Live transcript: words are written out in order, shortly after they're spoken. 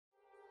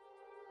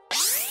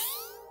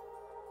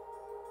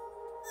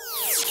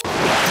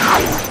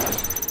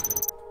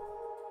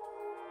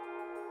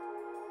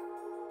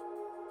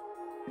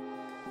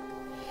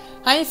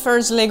Hi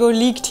First LEGO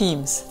League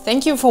teams!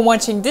 Thank you for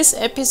watching this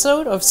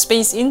episode of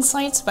Space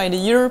Insights by the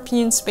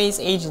European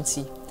Space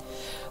Agency.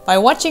 By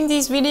watching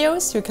these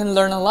videos, you can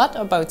learn a lot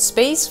about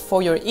space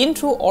for your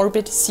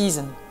into-orbit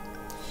season.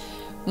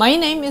 My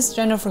name is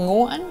Jennifer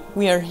Ngo-Anh.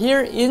 We are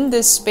here in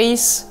the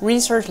Space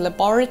Research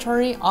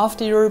Laboratory of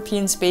the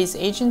European Space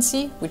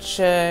Agency, which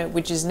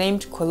is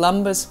named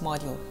Columbus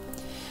Module.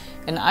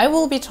 And I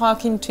will be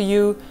talking to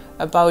you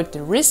about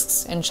the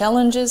risks and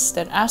challenges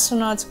that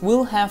astronauts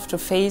will have to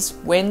face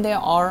when they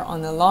are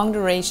on a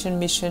long-duration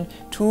mission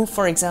to,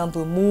 for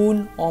example,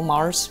 Moon or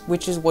Mars,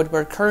 which is what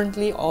we're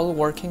currently all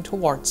working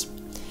towards.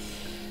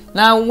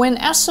 Now, when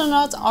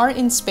astronauts are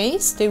in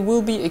space, they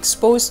will be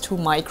exposed to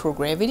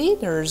microgravity.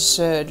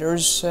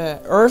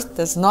 Earth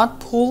does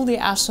not pull the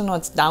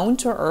astronauts down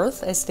to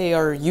Earth as they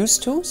are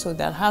used to, so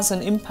that has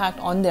an impact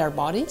on their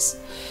bodies.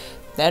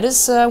 That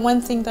is one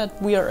thing that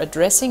we are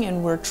addressing,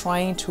 and we're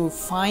trying to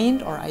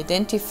find or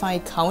identify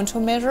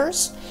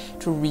countermeasures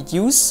to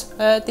reduce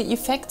the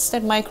effects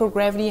that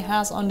microgravity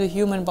has on the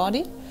human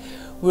body.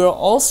 We are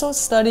also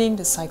studying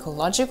the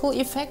psychological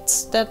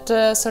effects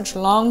that such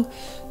long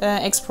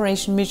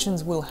exploration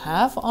missions will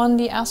have on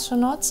the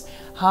astronauts.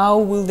 How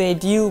will they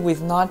deal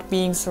with not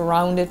being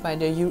surrounded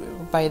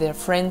by their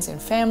friends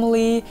and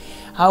family?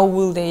 How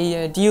will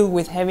they deal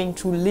with having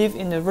to live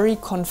in a very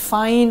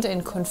confined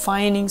and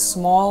confining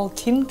small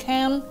tin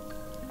can?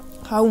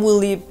 How will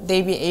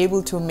they be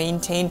able to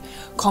maintain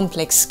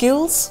complex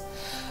skills?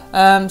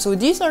 So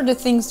these are the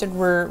things that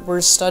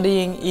we're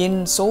studying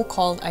in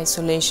so-called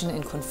isolation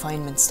and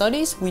confinement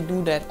studies. We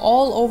do that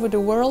all over the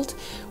world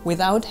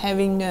without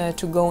having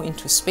to go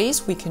into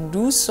space. We can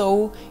do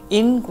so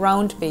in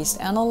ground-based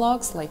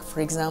analogs, like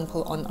for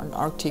example on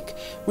Arctic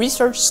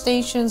research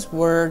stations,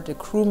 where the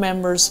crew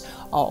members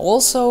are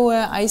also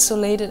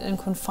isolated and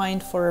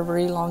confined for a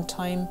very long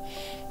time.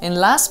 And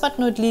last but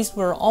not least,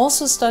 we're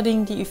also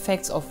studying the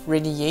effects of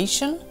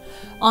radiation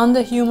on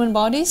the human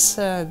bodies.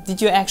 Did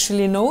you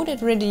actually know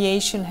that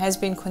radiation has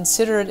been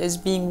considered as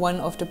being one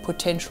of the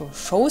potential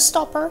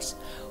showstoppers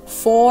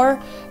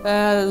for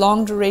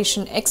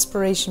long-duration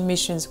exploration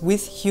missions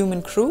with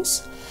human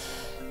crews?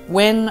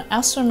 When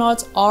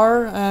astronauts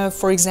are,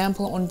 for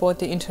example, on board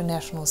the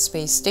International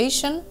Space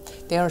Station,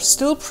 they are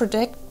still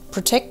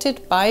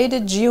protected by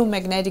the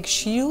geomagnetic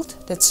shield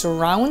that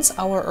surrounds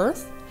our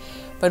Earth.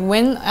 But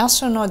when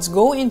astronauts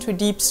go into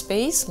deep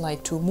space,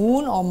 like to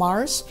Moon or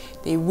Mars,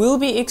 they will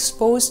be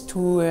exposed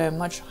to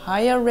much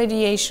higher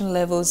radiation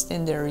levels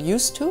than they're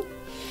used to.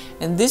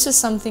 And this is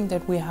something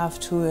that we have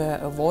to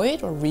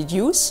avoid or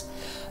reduce.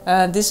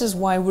 This is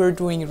why we're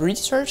doing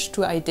research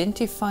to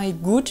identify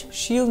good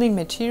shielding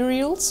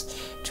materials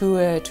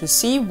to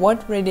see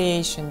what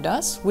radiation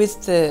does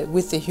with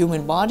the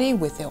human body,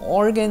 with the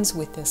organs,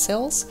 with the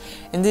cells.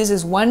 And this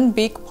is one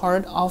big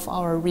part of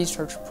our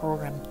research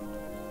program.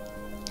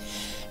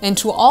 And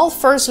to all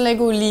First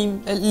LEGO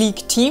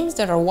League teams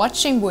that are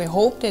watching, we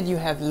hope that you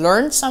have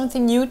learned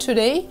something new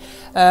today.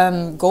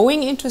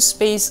 Going into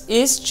space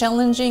is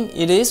challenging,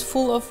 it is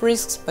full of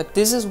risks, but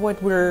this is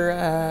what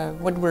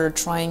we're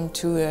trying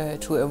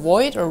to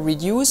avoid or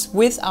reduce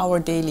with our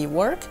daily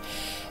work.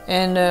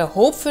 And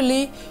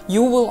hopefully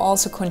you will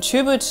also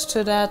contribute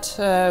to that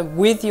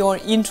with your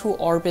Into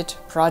Orbit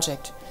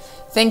project.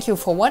 Thank you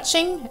for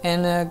watching,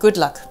 and good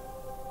luck!